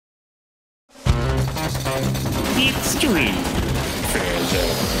Extreme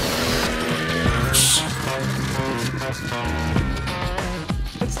physics.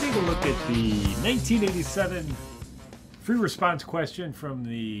 Let's take a look at the 1987 free response question from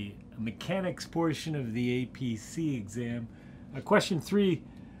the mechanics portion of the APC exam. Question 3,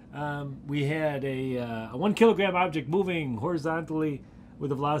 we had a 1 kilogram object moving horizontally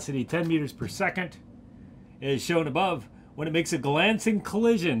with a velocity 10 meters per second, as shown above. When it makes a glancing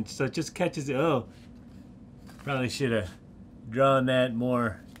collision, so it just catches it. Oh, probably should have drawn that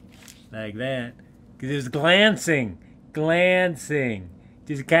more like that, because it was glancing.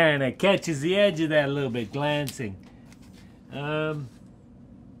 Just kind of catches the edge of that a little bit, glancing. When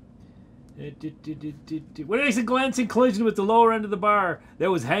it makes a glancing collision with the lower end of the bar that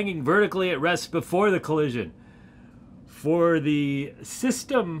was hanging vertically at rest before the collision. For the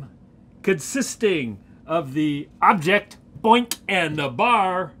system consisting of the object, boink, and the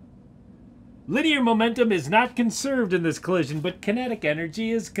bar, linear momentum is not conserved in this collision, but kinetic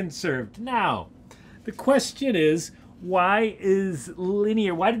energy is conserved. Now, the question is, why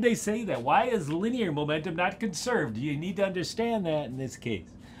did they say that? Why is linear momentum not conserved? You need to understand that in this case.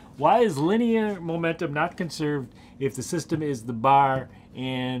 Why is linear momentum not conserved if the system is the bar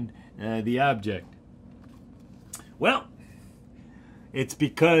and the object? Well, it's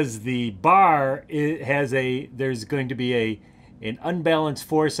because the bar there's going to be an unbalanced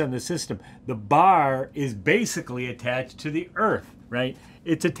force on the system. The bar is basically attached to the earth, right?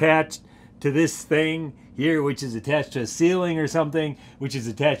 It's attached to this thing here, which is attached to a ceiling or something, which is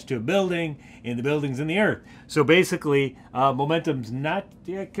attached to a building, and the building's in the earth. So basically, momentum's not,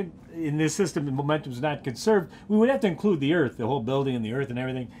 in this system, momentum's not conserved. We would have to include the earth, the whole building and the earth and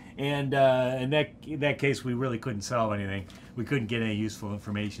everything. And in that case, we really couldn't solve anything. We couldn't get any useful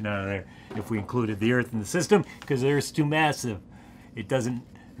information out of there if we included the earth in the system, because the earth's too massive. It doesn't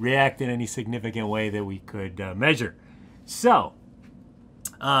react in any significant way that we could measure. So,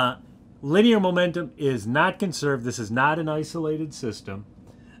 linear momentum is not conserved. This is not an isolated system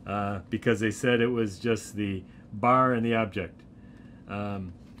because they said it was just the bar and the object.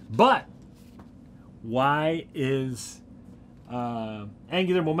 But why is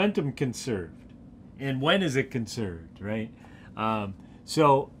angular momentum conserved? And when is it conserved, right?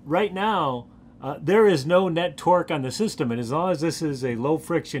 So right now, there is no net torque on the system. And as long as this is a low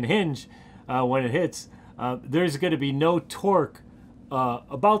friction hinge when it hits, there's going to be no torque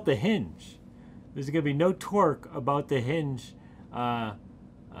about the hinge. There's going to be no torque about the hinge, or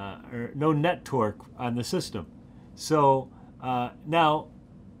no net torque on the system. So now,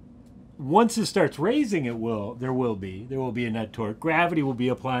 once it starts raising, there will be a net torque. Gravity will be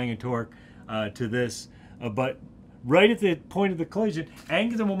applying a torque to this, but right at the point of the collision,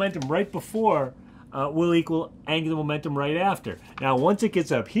 angular momentum right before will equal angular momentum right after. Now, once it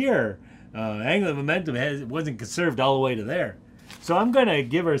gets up here, angular momentum wasn't conserved all the way to there. So I'm going to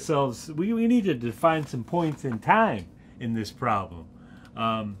give ourselves, we need to define some points in time in this problem.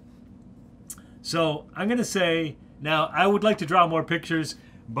 So I'm going to say, now I would like to draw more pictures,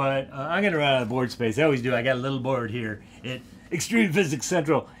 but I'm going to run out of board space. I always do. I got a little board here at Extreme Physics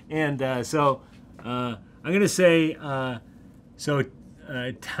Central. And so I'm going to say,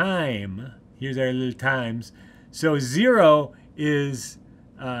 time, here's our little times. So 0 is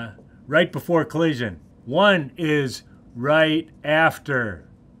right before collision. 1 is right after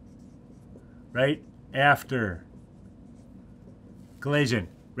collision.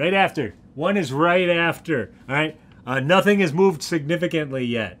 Right after. 1 is right after. All right. Nothing has moved significantly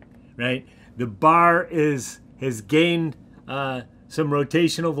yet. Right. The bar has gained some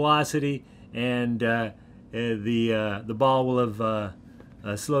rotational velocity, and the ball will have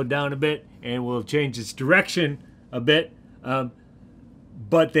slowed down a bit and will have changed its direction a bit.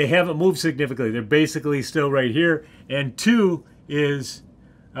 But they haven't moved significantly. They're basically still right here. And 2 is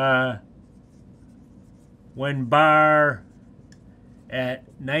when bar at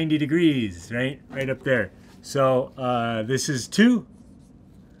 90 degrees, right? Right up there. So this is 2.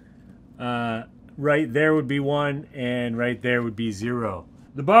 Right there would be 1, and right there would be 0.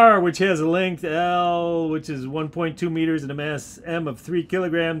 The bar, which has a length L, which is 1.2 meters, and a mass M of 3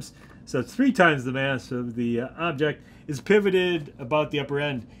 kilograms, so it's 3 times the mass of the object, is pivoted about the upper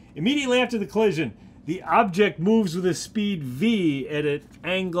end. Immediately after the collision, the object moves with a speed v at an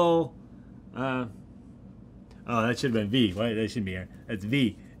angle. Oh, that should have been v. Why? That shouldn't be here. That's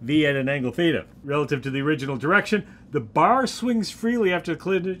v. V at an angle theta relative to the original direction. The bar swings freely after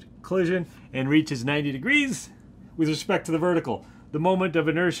the collision and reaches 90 degrees with respect to the vertical. The moment of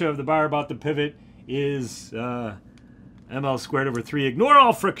inertia of the bar about the pivot is ml squared over 3. Ignore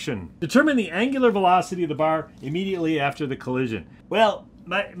all friction. Determine the angular velocity of the bar immediately after the collision. Well,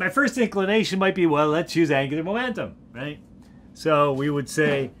 my first inclination might be, well, let's use angular momentum, right? So we would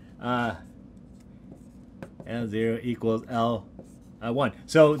say L0 equals L1.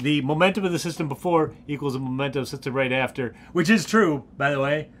 So the momentum of the system before equals the momentum of the system right after, which is true, by the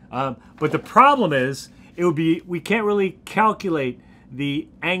way. But the problem is, we can't really calculate the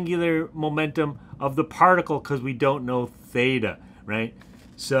angular momentum of the particle because we don't know theta, right?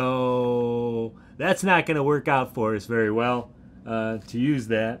 So that's not going to work out for us very well to use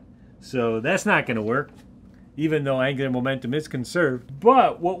that. So that's not going to work, even though angular momentum is conserved.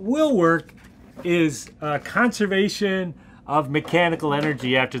 But what will work is conservation of mechanical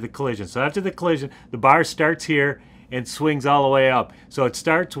energy after the collision. So after the collision, the bar starts here and swings all the way up. So it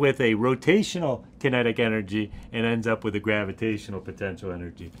starts with a rotational kinetic energy and ends up with a gravitational potential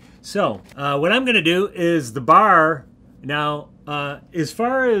energy. So what I'm going to do is the bar, now as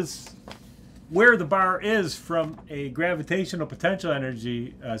far as where the bar is from a gravitational potential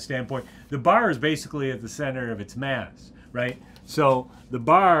energy standpoint, the bar is basically at the center of its mass, right? So the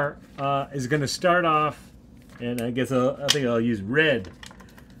bar is going to start off, and I guess I think I'll use red.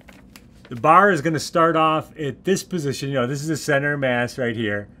 The bar is going to start off at this position. You know, this is the center of mass right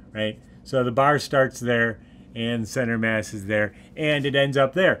here, right? So the bar starts there, and center mass is there, and it ends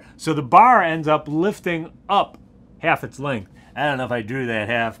up there. So the bar ends up lifting up half its length. I don't know if I drew that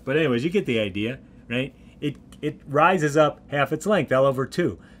half, but anyways, you get the idea, right? It rises up half its length, L over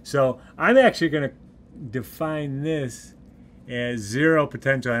 2. So I'm actually going to define this as zero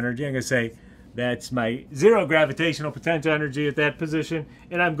potential energy. I'm going to say that's my zero gravitational potential energy at that position,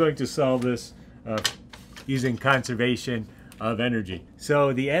 and I'm going to solve this using conservation of energy.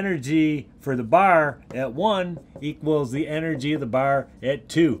 So the energy for the bar at 1 equals the energy of the bar at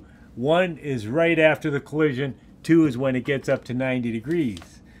 2. 1 is right after the collision, 2 is when it gets up to 90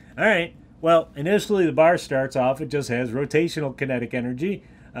 degrees. All right, well, initially the bar starts off, it just has rotational kinetic energy.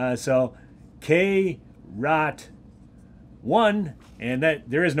 So K rot 1, and that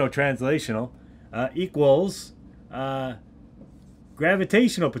there is no translational, equals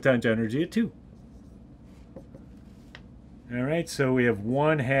gravitational potential energy at 2. All right, so we have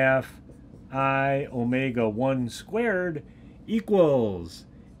 1/2 I omega 1 squared equals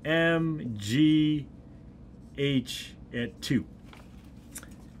mgh at 2.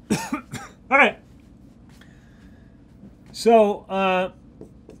 All right. So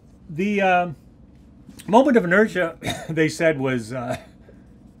the moment of inertia, they said, was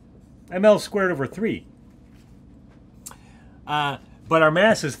ml squared over 3. But our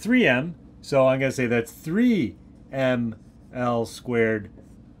mass is 3m, so I'm going to say that's 3ml squared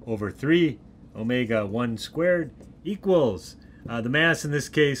over 3 omega 1 squared equals, the mass in this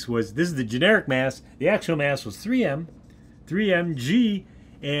case was, this is the generic mass, the actual mass was 3mg,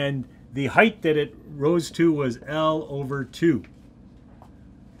 and the height that it rose to was L over 2.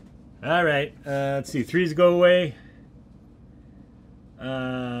 All right, let's see, 3's go away.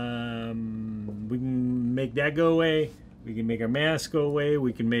 We can make that go away. We can make our mass go away.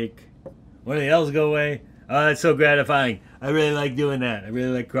 We can make one of the L's go away. Oh, that's so gratifying. I really like doing that. I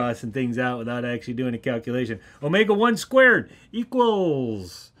really like crossing things out without actually doing a calculation. Omega 1 squared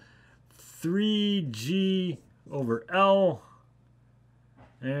equals 3g over L.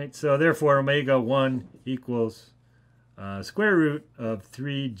 All right, so therefore omega 1 equals square root of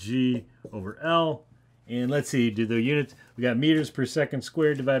 3g over L. And let's see, do the units, we got meters per second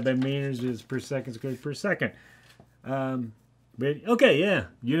squared divided by meters per second squared per second. Okay, yeah,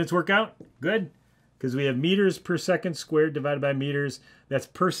 units work out, good. Because we have meters per second squared divided by meters, that's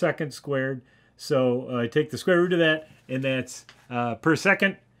per second squared. So I take the square root of that, and that's per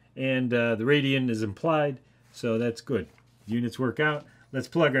second, and the radian is implied, so that's good. Units work out. Let's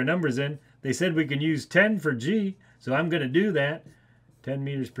plug our numbers in. They said we can use 10 for g, so I'm going to do that. 10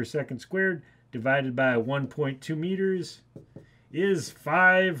 meters per second squared divided by 1.2 meters is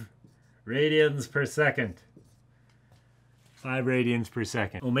 5 radians per second. 5 radians per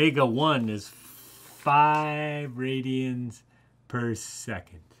second. Omega 1 is 5 radians per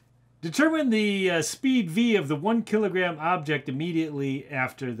second. Determine the speed v of the 1 kilogram object immediately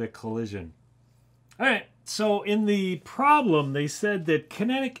after the collision. All right, so in the problem, they said that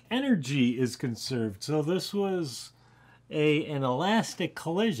kinetic energy is conserved. So this was an elastic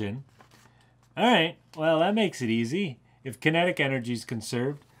collision. All right, well, that makes it easy. If kinetic energy is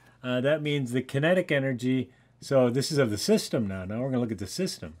conserved, that means the kinetic energy, so this is of the system now. Now we're going to look at the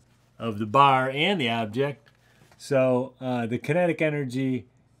system of the bar and the object. So the kinetic energy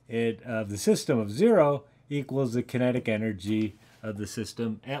of the system of 0 equals the kinetic energy of the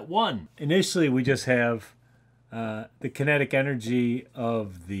system at 1. Initially, we just have the kinetic energy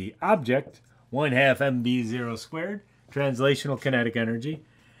of the object, 1/2 mv0 squared, translational kinetic energy.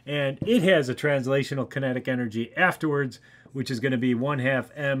 And it has a translational kinetic energy afterwards, which is going to be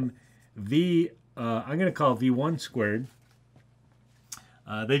 1/2 mv. I'm going to call it v1 squared.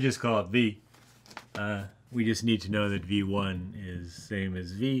 They just call it v. We just need to know that v1 is same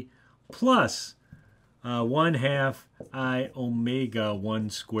as v plus 1/2 I omega 1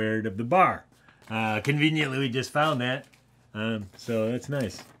 squared of the bar. Conveniently, we just found that. So that's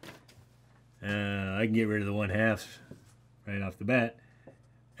nice. I can get rid of the 1/2 right off the bat.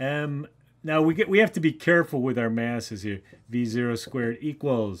 Now we have to be careful with our masses here. V0 squared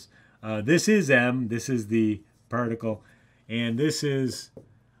equals, this is m, this is the particle, and this is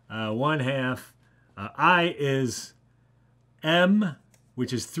 1/2. I is m,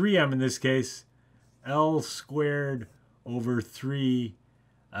 which is 3m in this case, L squared over 3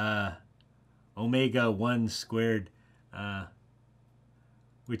 omega 1 squared,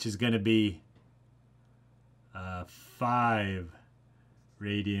 which is going to be 5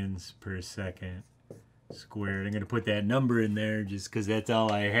 radians per second squared. I'm going to put that number in there just because that's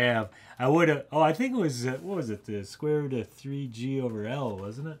all I have. I would have, I think it was, what was it, the square root of 3g over L,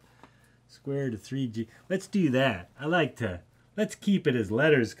 wasn't it? Square root of 3g. Let's do that. I like to, let's keep it as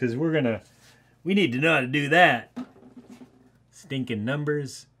letters because we need to know how to do that. Stinking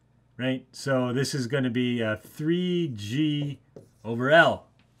numbers, right? So this is going to be 3g over L,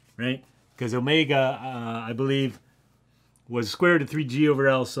 right? Because omega, I believe, was square root of 3g over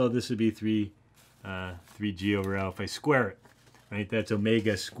L, so this would be 3g over L if I square it, right? That's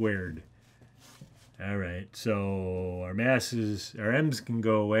omega squared. All right, so our masses, our m's can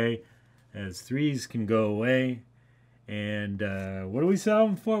go away, as 3's can go away, and what are we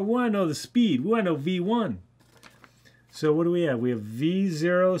solving for? We want to know the speed. We want to know v1. So what do we have? We have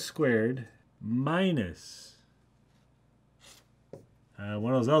v0 squared minus,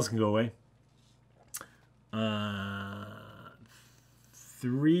 one of those L's can go away,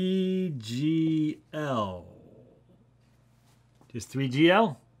 3gl. Just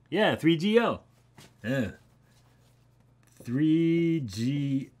 3gl? Yeah, 3gl. Yeah.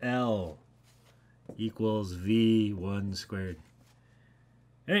 3gl equals v1 squared.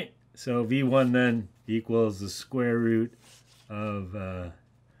 All right, so v1 then equals the square root of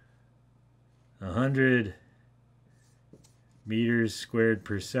 100 meters squared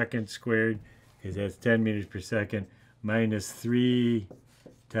per second squared, because that's 10 meters per second, minus 3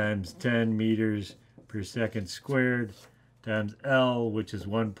 times 10 meters per second squared times L, which is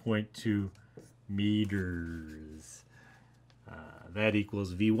 1.2 meters. That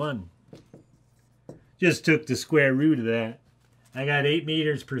equals V1. Just took the square root of that. I got 8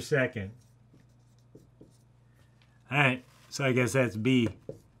 meters per second. All right, so I guess that's B.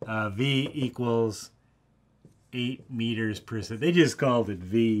 V equals 8 meters per second. They just called it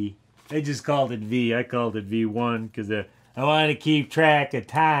V. They just called it V. I called it V1 because I wanted to keep track of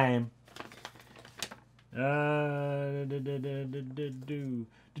time. Determine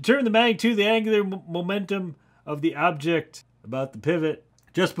the magnitude of the angular momentum of the object about the pivot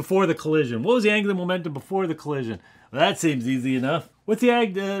just before the collision. What was the angular momentum before the collision? Well, that seems easy enough. What's the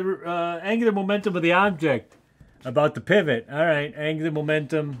angular momentum of the object about the pivot? All right, angular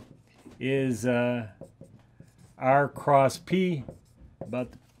momentum is R cross P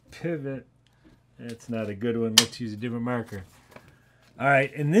about the pivot. That's not a good one. Let's use a different marker. All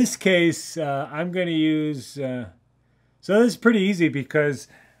right, in this case, I'm going to use, so this is pretty easy because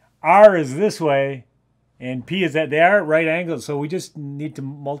R is this way and P is that. They are at right angles, so we just need to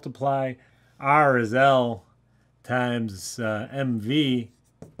multiply R as L times MV.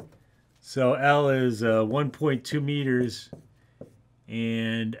 So L is 1.2 meters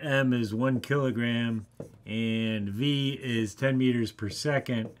and M is 1 kilogram and V is 10 meters per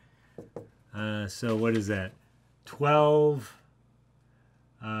second. So what is that? 12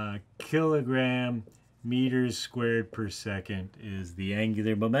 kilogram meters squared per second is the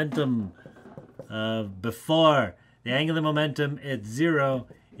angular momentum before. The angular momentum at 0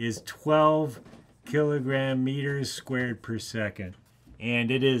 is 12 kilogram meters squared per second.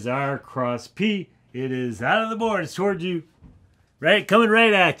 And it is R cross P. It is out of the board. It's towards you. Right? Coming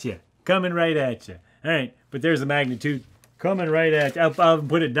right at you. Coming right at you. All right. But there's the magnitude. Coming right at you. I'll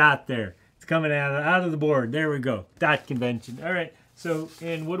put a dot there. It's coming out of the board. There we go. Dot convention. All right. So,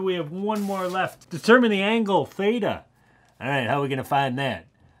 and what do we have? One more left. Determine the angle theta. All right. How are we going to find that?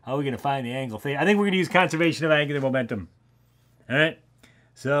 How are we going to find the angle theta? I think we're going to use conservation of angular momentum. All right.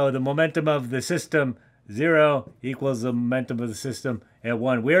 So the momentum of the system 0 equals the momentum of the system at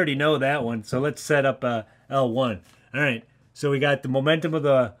 1. We already know that one, so let's set up L1. All right, so we got the momentum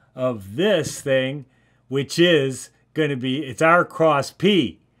of this thing, which is going to be, it's R cross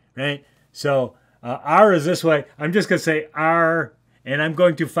P, right? So r is this way. I'm just going to say r, and I'm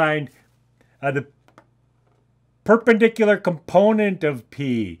going to find the perpendicular component of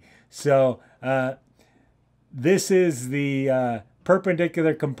p. So this is the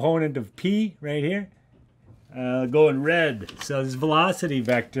perpendicular component of p right here. Go in red. So this velocity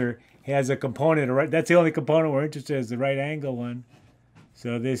vector has a component. Right, that's the only component we're interested in, is the right angle one.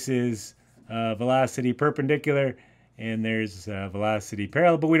 So this is velocity perpendicular, and there's velocity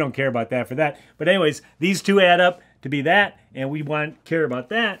parallel, but we don't care about that for that. But anyways, these two add up to be that, and we care about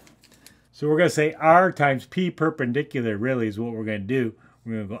that. So we're going to say r times p perpendicular really is what we're going to do.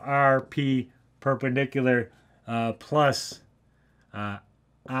 We're going to go r p perpendicular plus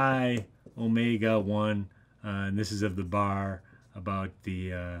I omega 1, and this is of the bar about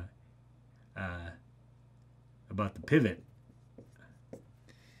the pivot.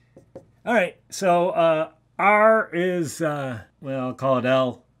 All right, so R is, well, I'll call it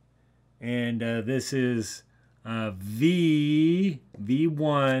L, and this is V1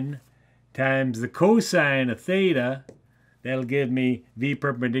 times the cosine of theta. That'll give me V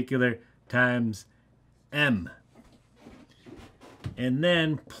perpendicular times M. And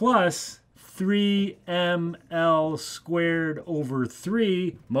then plus 3ml squared over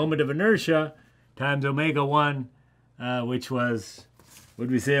 3, moment of inertia, times omega 1, which was, what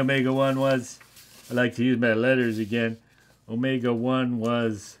did we say omega 1 was? I like to use my letters again. Omega 1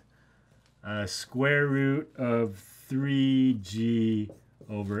 was square root of 3g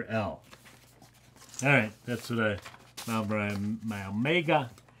over L. All right, that's what I found for my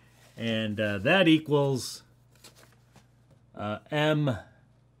omega. And that equals m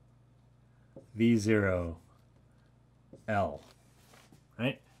v0 L,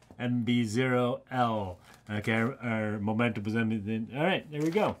 right? mv0 L. Okay, our momentum was m. All right, there we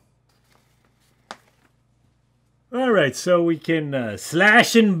go. All right, so we can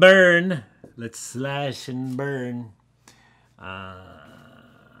slash and burn. Let's slash and burn.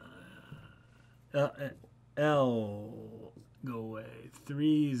 L go away.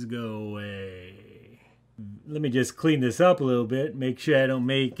 3's go away. Let me just clean this up a little bit. Make sure I don't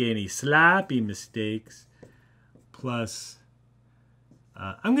make any sloppy mistakes. Plus,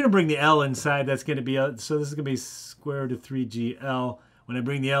 I'm going to bring the L inside. That's going to be, so this is going to be square root of 3GL. When I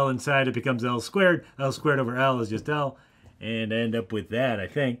bring the L inside, it becomes L squared. L squared over L is just L. And I end up with that, I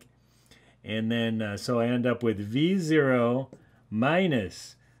think. And then, so I end up with V0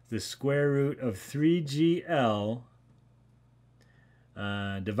 minus the square root of 3GL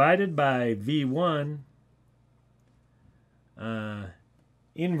divided by V1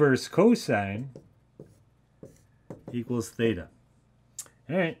 inverse cosine equals theta.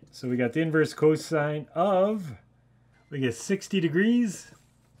 All right, so we got the inverse cosine of, we get 60 degrees.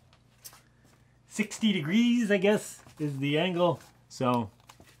 60 degrees, I guess, is the angle. So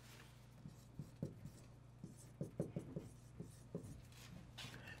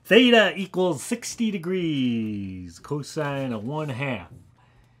theta equals 60 degrees. Cosine of 1/2.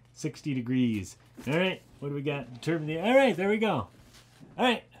 60 degrees. All right, what do we got in terms of the, all right, there we go. All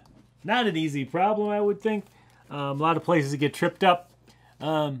right, not an easy problem, I would think. A lot of places get tripped up.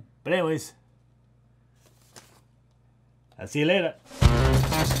 But anyways, I'll see you later.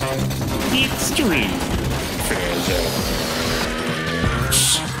 Extreme Physics.